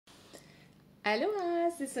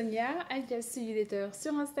Aloha, c'est Sonia, alias Suyuletter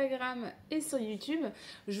sur Instagram et sur YouTube.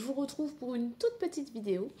 Je vous retrouve pour une toute petite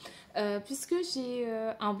vidéo puisque j'ai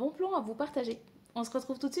un bon plan à vous partager. On se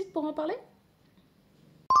retrouve tout de suite pour en parler.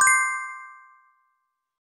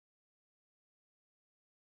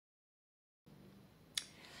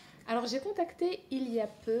 Alors j'ai contacté il y a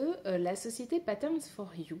peu la société Patterns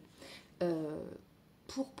for You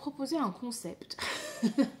pour proposer un concept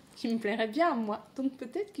qui me plairait bien à moi, donc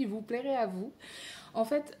peut-être qu'il vous plairait à vous. En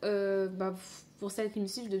fait, pour celles qui me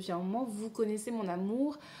suivent depuis un moment, vous connaissez mon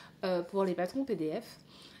amour pour les patrons PDF,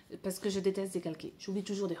 parce que je déteste décalquer. J'oublie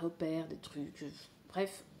toujours des repères, des trucs,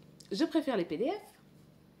 bref, je préfère les PDF.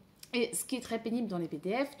 Et ce qui est très pénible dans les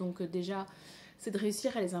PDF, donc déjà, c'est de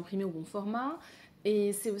réussir à les imprimer au bon format,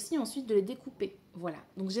 et c'est aussi ensuite de les découper. Voilà,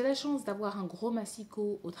 donc j'ai la chance d'avoir un gros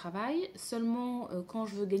massicot au travail, seulement quand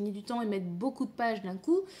je veux gagner du temps et mettre beaucoup de pages d'un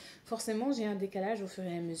coup, forcément j'ai un décalage au fur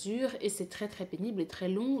et à mesure et c'est très pénible et très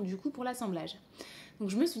long du coup pour l'assemblage. Donc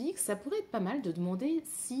je me suis dit que ça pourrait être pas mal de demander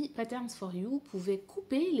si Patterns for You pouvait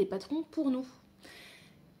couper les patrons pour nous.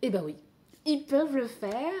 Eh ben oui, ils peuvent le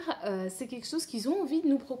faire, c'est quelque chose qu'ils ont envie de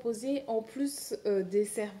nous proposer en plus des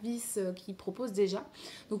services qu'ils proposent déjà.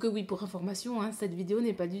 Donc oui, pour information, hein, cette vidéo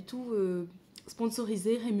n'est pas du tout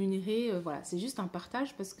sponsorisée, rémunérée, voilà, c'est juste un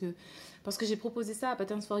partage parce que j'ai proposé ça à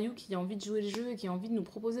Patterns for You qui a envie de jouer le jeu et qui a envie de nous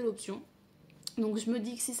proposer l'option. Donc je me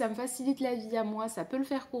dis que si ça me facilite la vie à moi, ça peut le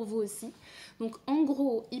faire pour vous aussi. Donc en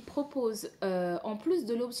gros, ils proposent, en plus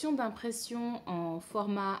de l'option d'impression en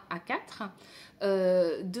format A4,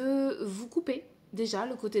 de vous couper déjà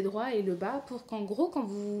le côté droit et le bas pour qu'en gros, quand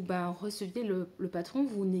vous receviez le patron,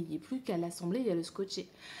 vous n'ayez plus qu'à l'assembler et à le scotcher.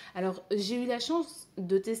 Alors j'ai eu la chance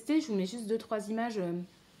de tester, je vous mets juste 2-3 images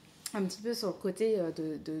un petit peu sur le côté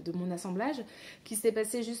de mon assemblage, qui s'est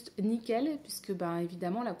passé juste nickel, puisque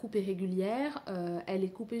évidemment la coupe est régulière, elle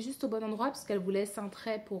est coupée juste au bon endroit, puisqu'elle vous laisse un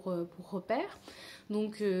trait pour repère.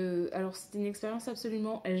 Donc, alors c'était une expérience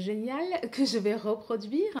absolument géniale que je vais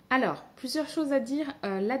reproduire. Alors, plusieurs choses à dire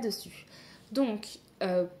là-dessus. Donc,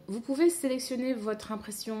 vous pouvez sélectionner votre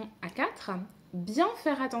impression A4, bien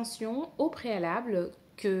faire attention au préalable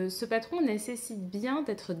que ce patron nécessite bien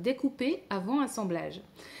d'être découpé avant assemblage.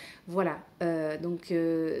 Voilà, donc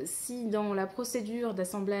si dans la procédure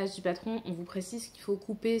d'assemblage du patron, on vous précise qu'il faut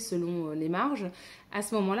couper selon les marges, à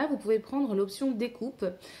ce moment-là, vous pouvez prendre l'option découpe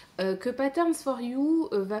que Patterns for You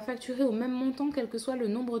va facturer au même montant, quel que soit le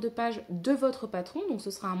nombre de pages de votre patron, donc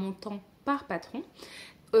ce sera un montant par patron,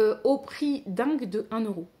 au prix dingue de 1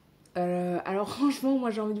 €. Alors franchement,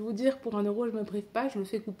 moi j'ai envie de vous dire, pour 1 € je me prive pas, je le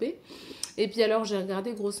fais couper. Et puis alors j'ai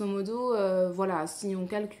regardé grosso modo, voilà, si on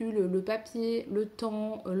calcule le papier, le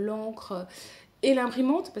temps, l'encre et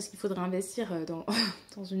l'imprimante, parce qu'il faudrait investir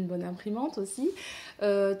dans une bonne imprimante aussi,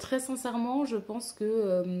 très sincèrement je pense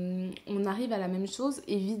que on arrive à la même chose.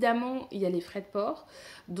 Évidemment il y a les frais de port,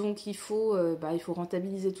 donc il faut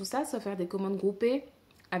rentabiliser tout ça, soit faire des commandes groupées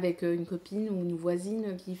avec une copine ou une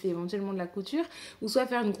voisine qui fait éventuellement de la couture, ou soit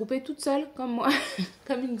faire une groupée toute seule, comme moi,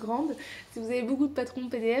 comme une grande. Si vous avez beaucoup de patrons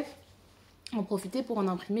PDF, en profitez pour en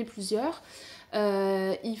imprimer plusieurs.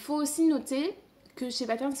 Il faut aussi noter que chez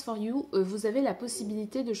Patterns for You, vous avez la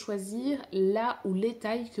possibilité de choisir la ou les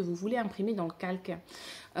tailles que vous voulez imprimer dans le calque.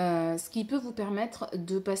 Ce qui peut vous permettre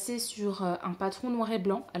de passer sur un patron noir et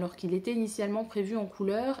blanc alors qu'il était initialement prévu en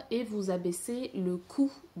couleur et vous abaisser le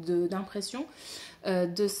coût d'impression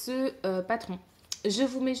de ce patron. Je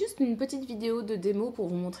vous mets juste une petite vidéo de démo pour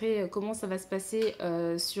vous montrer comment ça va se passer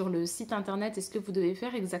sur le site internet et ce que vous devez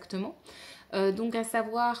faire exactement. Donc à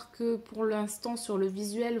savoir que pour l'instant sur le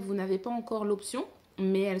visuel vous n'avez pas encore l'option,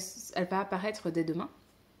 mais elle va apparaître dès demain.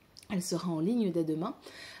 Elle sera en ligne dès demain.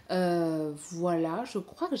 Voilà, je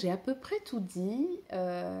crois que j'ai à peu près tout dit.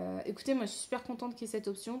 Écoutez, moi je suis super contente qu'il y ait cette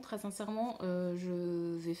option. Très sincèrement,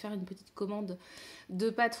 je vais faire une petite commande de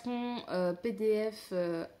patron PDF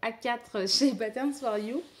A4 chez Patterns for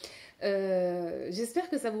You. J'espère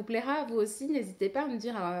que ça vous plaira, vous aussi. N'hésitez pas à me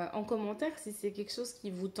dire en commentaire si c'est quelque chose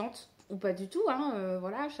qui vous tente ou pas du tout. Hein.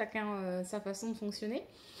 Voilà, chacun sa façon de fonctionner.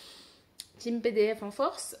 Team PDF en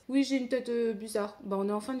force. Oui, j'ai une tête bizarre. On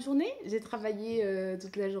est en fin de journée. J'ai travaillé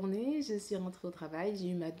toute la journée. Je suis rentrée au travail. J'ai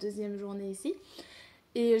eu ma 2e journée ici.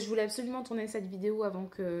 Et je voulais absolument tourner cette vidéo avant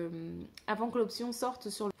que l'option sorte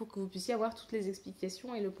pour que vous puissiez avoir toutes les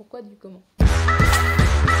explications et le pourquoi du comment.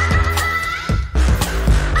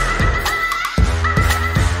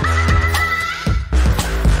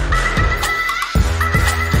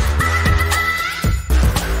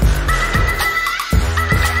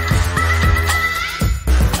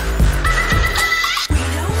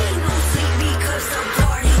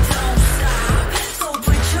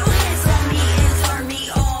 Turn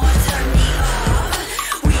me on.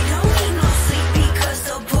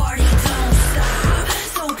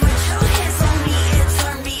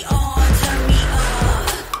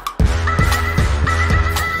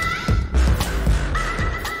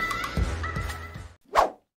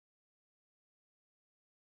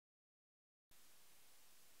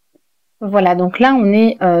 Voilà, donc là, on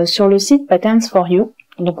est sur le site Patterns for You.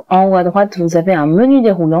 Donc, en haut à droite, vous avez un menu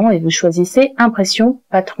déroulant et vous choisissez impression,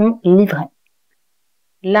 patron, livret.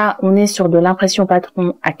 Là, on est sur de l'impression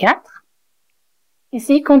patron A4.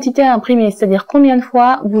 Ici, quantité à imprimer, c'est-à-dire combien de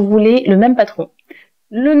fois vous voulez le même patron.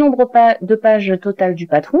 Le nombre de pages totales du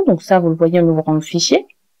patron, donc ça, vous le voyez en ouvrant le fichier.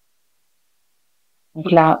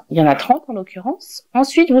 Donc là, il y en a 30 en l'occurrence.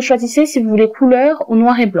 Ensuite, vous choisissez si vous voulez couleur ou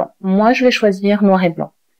noir et blanc. Moi, je vais choisir noir et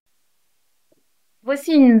blanc.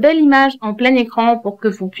 Voici une belle image en plein écran pour que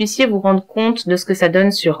vous puissiez vous rendre compte de ce que ça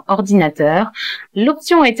donne sur ordinateur.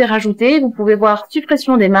 L'option a été rajoutée. Vous pouvez voir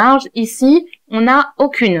suppression des marges. Ici, on n'a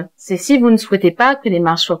aucune. C'est si vous ne souhaitez pas que les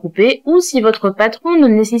marges soient coupées ou si votre patron ne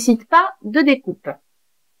nécessite pas de découpe.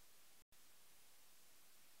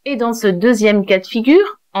 Et dans ce deuxième cas de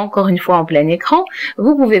figure, encore une fois en plein écran,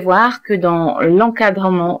 vous pouvez voir que dans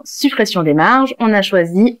l'encadrement suppression des marges, on a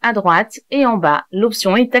choisi à droite et en bas.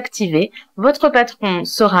 L'option est activée. Votre patron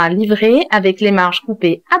sera livré avec les marges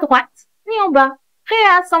coupées à droite et en bas. Prêt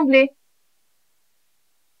à assembler.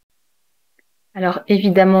 Alors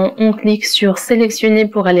évidemment, on clique sur sélectionner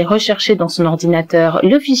pour aller rechercher dans son ordinateur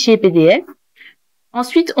le fichier PDF.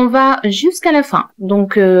 Ensuite, on va jusqu'à la fin.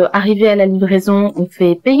 Donc, arrivé à la livraison, on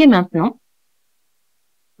fait payer maintenant.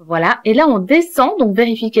 Voilà, et là on descend, donc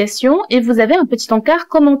vérification, et vous avez un petit encart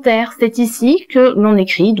commentaire. C'est ici que l'on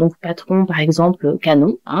écrit, donc patron par exemple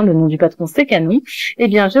Canon, hein, le nom du patron c'est Canon. Eh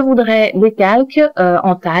bien je voudrais les calques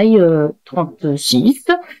en taille 36,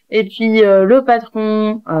 et puis le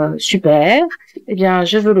patron super, eh bien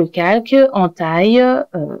je veux le calque en taille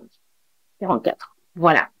 44.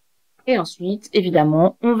 Voilà. Et ensuite,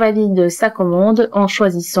 évidemment, on valide sa commande en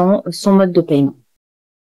choisissant son mode de paiement.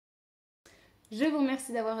 Je vous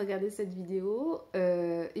remercie d'avoir regardé cette vidéo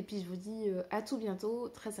et puis je vous dis à tout bientôt,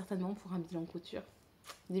 très certainement pour un bilan couture.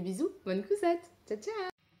 Des bisous, bonne cousette, ciao ciao.